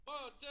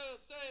two,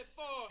 three,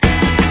 four.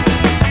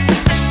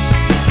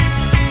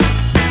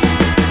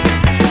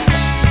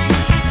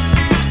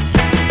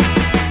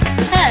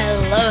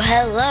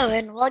 Hello,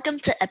 and welcome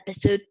to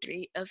episode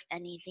 3 of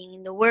Anything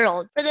in the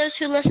World. For those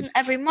who listen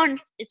every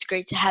month, it's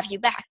great to have you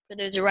back. For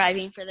those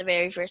arriving for the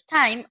very first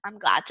time, I'm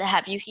glad to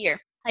have you here.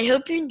 I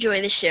hope you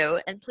enjoy the show,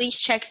 and please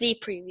check the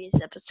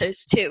previous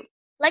episodes too.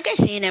 Like I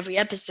say in every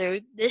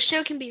episode, this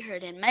show can be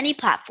heard in many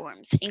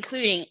platforms,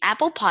 including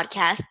Apple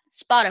Podcasts,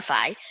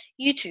 Spotify,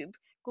 YouTube,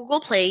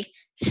 Google Play,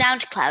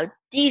 SoundCloud,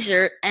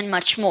 Deezer, and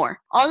much more.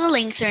 All the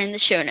links are in the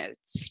show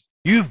notes.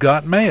 You've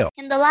got mail.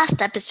 In the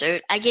last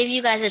episode, I gave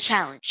you guys a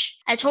challenge.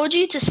 I told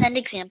you to send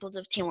examples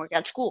of teamwork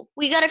at school.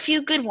 We got a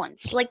few good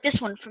ones, like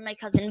this one from my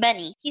cousin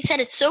Benny. He said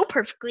it so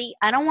perfectly,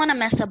 I don't want to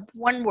mess up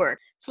one word.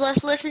 So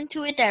let's listen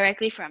to it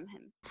directly from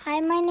him. Hi,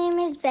 my name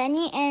is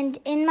Benny, and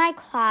in my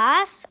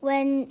class,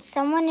 when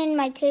someone in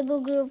my table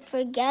group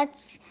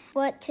forgets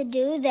what to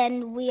do,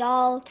 then we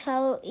all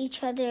tell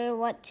each other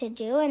what to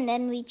do, and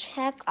then we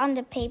check on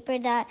the paper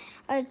that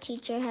our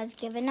teacher has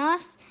given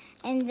us.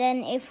 And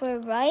then if we're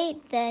right,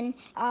 then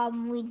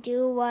we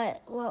do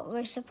what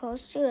we're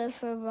supposed to.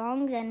 If we're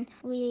wrong, then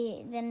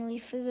we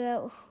figure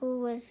out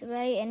who was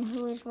right and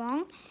who was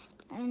wrong.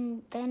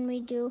 And then we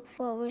do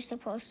what we're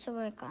supposed to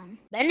work on.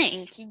 Bennett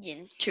and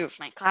Keegan, two of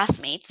my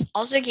classmates,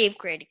 also gave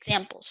great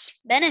examples.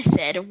 Bennett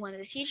said when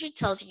the teacher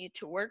tells you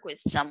to work with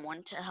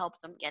someone to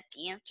help them get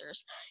the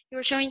answers, you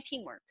are showing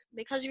teamwork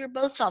because you are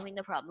both solving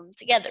the problem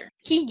together.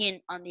 Keegan,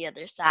 on the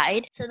other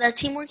side, said that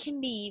teamwork can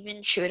be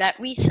even showed at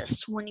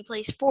recess when you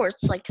play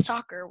sports like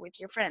soccer with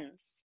your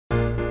friends.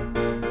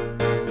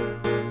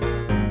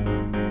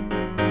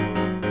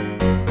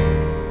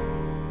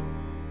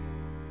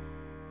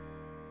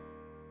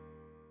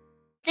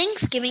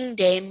 Thanksgiving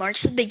Day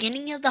marks the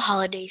beginning of the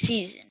holiday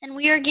season, and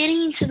we are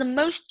getting into the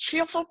most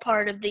cheerful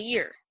part of the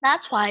year.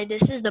 That's why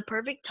this is the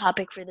perfect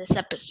topic for this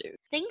episode.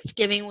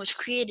 Thanksgiving was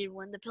created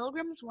when the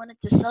Pilgrims wanted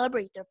to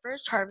celebrate their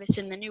first harvest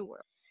in the New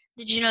World.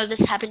 Did you know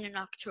this happened in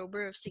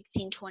October of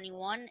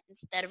 1621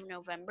 instead of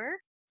November?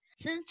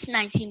 Since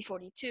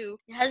 1942,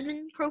 it has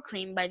been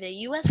proclaimed by the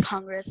U.S.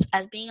 Congress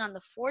as being on the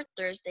fourth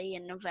Thursday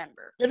in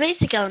November. The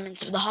basic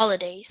elements of the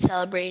holiday,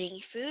 celebrating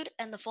food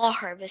and the fall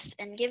harvest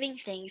and giving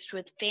thanks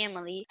with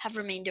family, have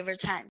remained over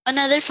time.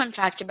 Another fun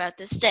fact about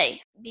this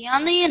day,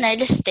 beyond the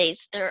United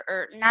States, there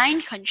are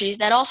 9 countries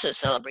that also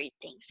celebrate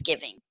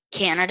Thanksgiving: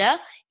 Canada,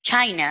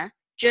 China,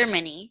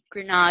 Germany,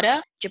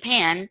 Grenada,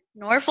 Japan,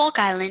 Norfolk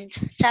Island,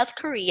 South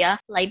Korea,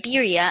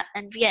 Liberia,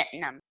 and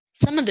Vietnam.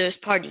 Some of those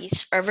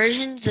parties are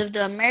versions of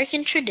the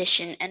American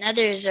tradition, and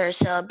others are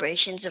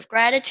celebrations of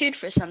gratitude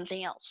for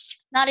something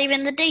else. Not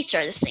even the dates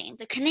are the same.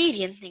 The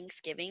Canadian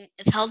Thanksgiving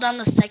is held on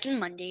the second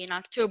Monday in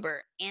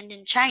October, and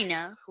in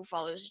China, who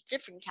follows a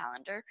different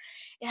calendar,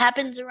 it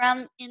happens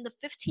around in the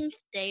 15th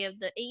day of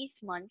the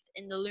 8th month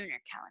in the lunar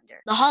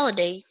calendar. The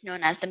holiday,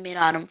 known as the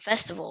Mid-Autumn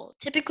Festival,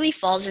 typically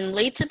falls in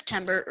late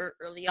September or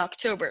early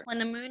October, when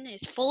the moon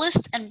is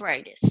fullest and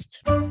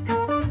brightest.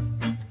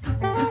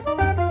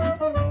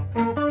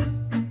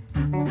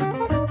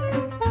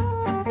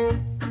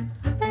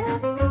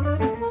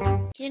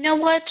 You know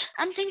what?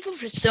 I'm thankful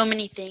for so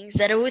many things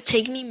that it would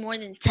take me more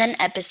than 10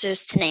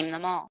 episodes to name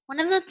them all. One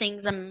of the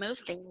things I'm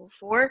most thankful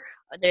for,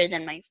 other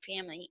than my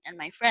family and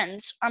my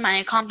friends, are my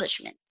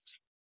accomplishments.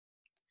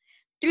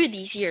 Through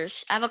these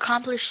years, I've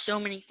accomplished so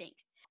many things.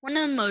 One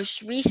of the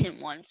most recent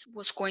ones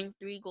was scoring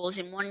 3 goals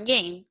in one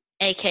game,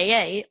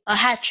 aka a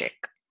hat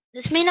trick.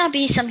 This may not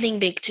be something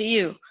big to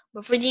you,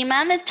 but for the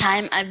amount of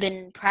time I've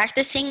been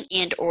practicing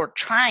and or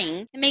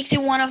trying, it makes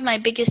it one of my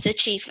biggest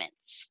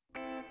achievements.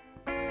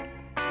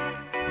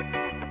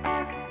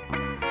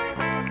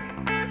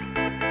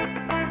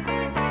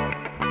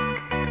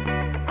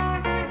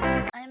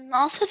 I'm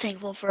also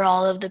thankful for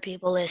all of the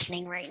people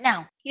listening right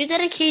now. You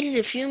dedicated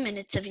a few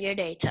minutes of your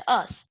day to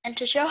us, and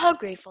to show how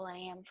grateful I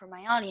am for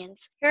my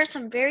audience, here are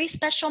some very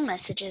special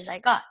messages I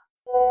got.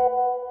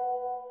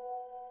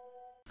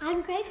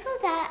 I'm grateful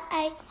that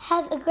I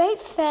have a great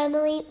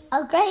family,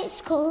 a great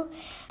school,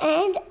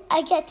 and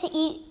I get to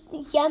eat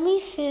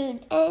yummy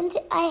food, and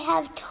I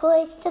have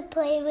toys to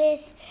play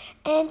with,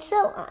 and so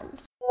on.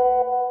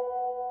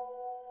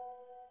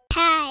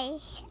 Hi,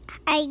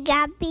 I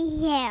got be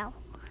here.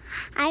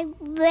 I'm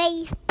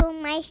grateful for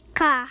my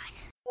car.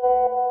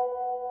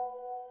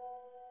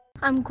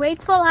 I'm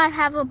grateful I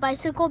have a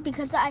bicycle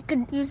because I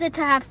could use it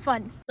to have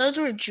fun. Those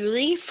were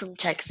Julie from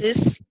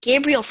Texas,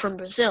 Gabriel from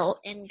Brazil,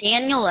 and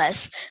Daniel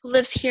S., who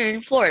lives here in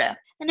Florida.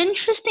 An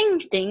interesting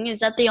thing is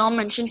that they all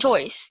mention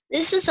toys.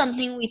 This is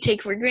something we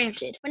take for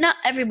granted, but not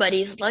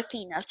everybody is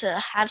lucky enough to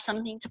have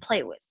something to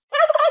play with.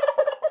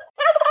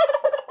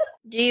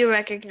 Do you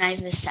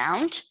recognize this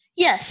sound?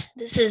 Yes,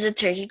 this is a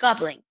turkey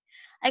gobbling.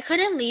 I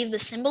couldn't leave the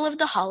symbol of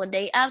the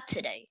holiday out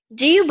today.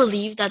 Do you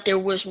believe that there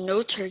was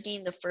no turkey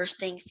in the first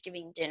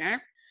Thanksgiving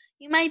dinner?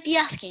 You might be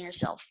asking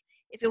yourself,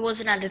 if it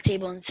wasn't at the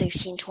table in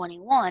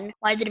 1621,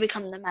 why did it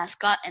become the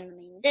mascot and the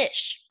main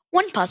dish?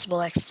 One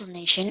possible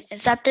explanation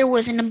is that there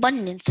was an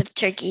abundance of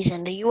turkeys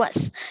in the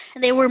US,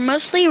 and they were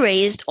mostly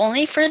raised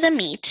only for the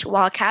meat,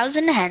 while cows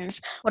and hens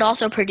would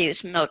also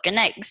produce milk and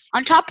eggs.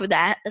 On top of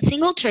that, a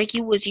single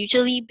turkey was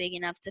usually big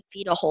enough to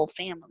feed a whole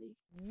family.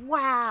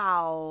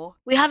 Wow!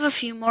 We have a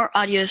few more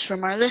audios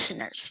from our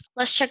listeners.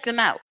 Let's check them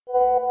out.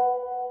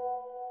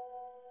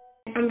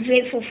 I'm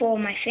grateful for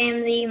my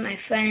family, my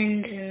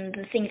friends, and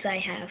the things I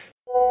have.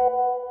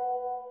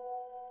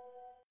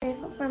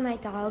 Grateful for my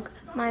dog,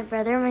 my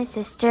brother, my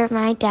sister,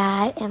 my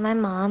dad, and my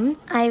mom.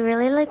 I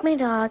really like my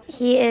dog.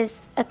 He is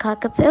a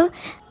cockapoo,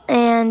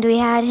 and we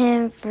had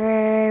him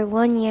for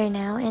 1 year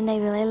now, and I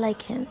really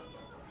like him.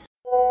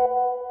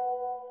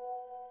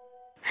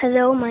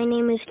 Hello, my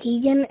name is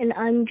Keegan, and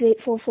I'm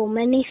grateful for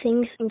many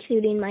things,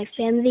 including my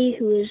family,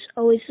 who is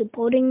always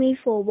supporting me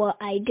for what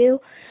I do,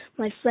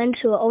 my friends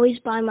who are always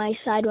by my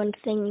side when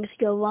things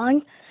go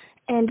wrong,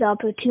 and the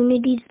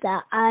opportunities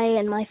that I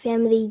and my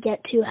family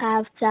get to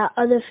have that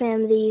other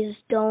families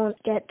don't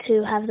get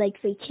to have,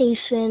 like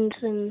vacations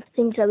and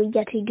things that we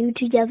get to do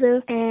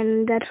together,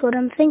 and that's what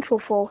I'm thankful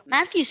for.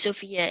 Matthew,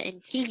 Sophia,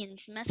 and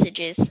Keegan's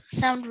messages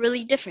sound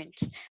really different,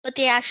 but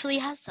they actually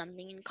have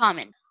something in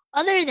common.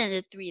 Other than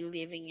the three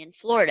living in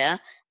Florida,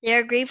 they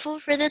are grateful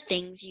for the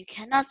things you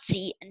cannot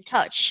see and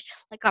touch,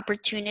 like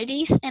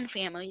opportunities and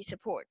family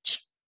support.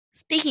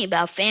 Speaking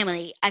about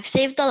family, I've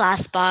saved the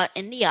last spot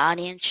in the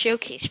audience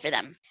showcase for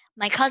them.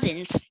 My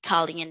cousins,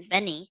 Tali and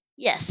Benny,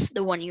 yes,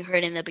 the one you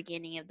heard in the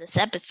beginning of this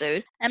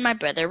episode, and my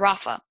brother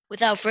Rafa.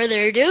 Without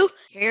further ado,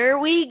 here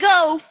we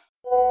go!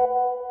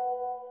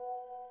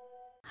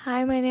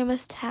 Hi, my name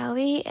is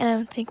Tally, and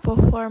I'm thankful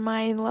for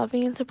my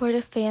loving and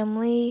supportive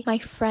family, my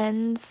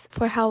friends,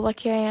 for how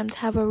lucky I am to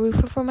have a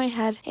roof over my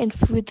head and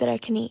food that I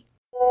can eat.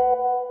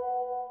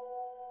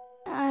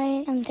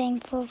 I am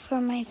thankful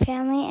for my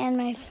family and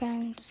my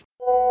friends.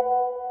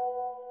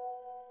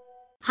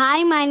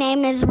 Hi, my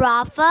name is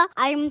Rafa.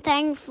 I'm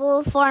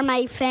thankful for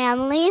my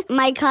family,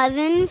 my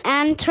cousins,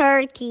 and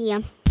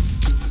turkey.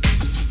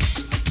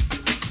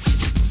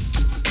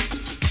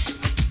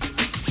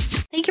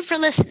 Thank you for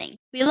listening.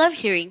 We love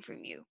hearing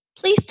from you.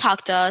 Please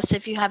talk to us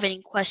if you have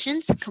any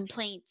questions,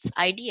 complaints,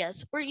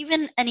 ideas, or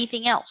even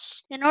anything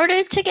else. In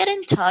order to get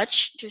in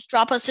touch, just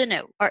drop us a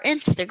note. Our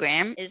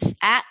Instagram is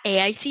at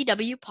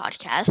AITW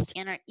Podcast,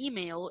 and our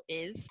email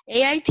is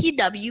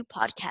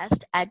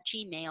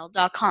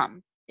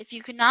aitwpodcast@gmail.com. If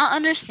you could not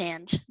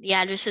understand, the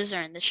addresses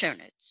are in the show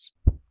notes.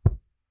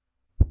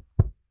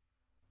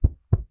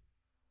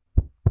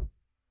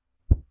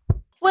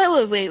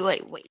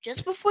 Wait.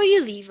 Just before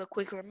you leave, a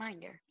quick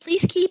reminder.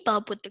 Please keep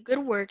up with the good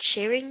work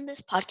sharing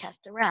this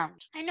podcast around.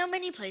 I know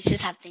many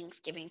places have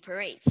Thanksgiving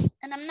parades,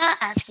 and I'm not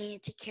asking you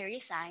to carry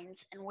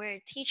signs and wear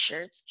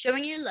t-shirts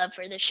showing your love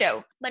for the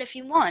show, but if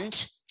you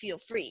want, feel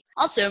free.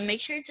 Also,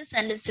 make sure to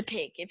send us a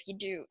pic if you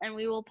do, and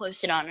we will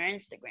post it on our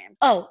Instagram.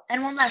 Oh,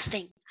 and one last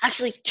thing.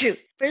 Actually, two.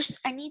 First,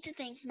 I need to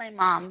thank my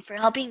mom for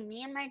helping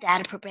me and my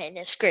dad prepare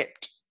the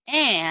script.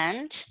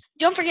 And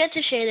don't forget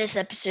to share this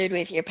episode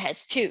with your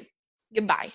pets too. Goodbye.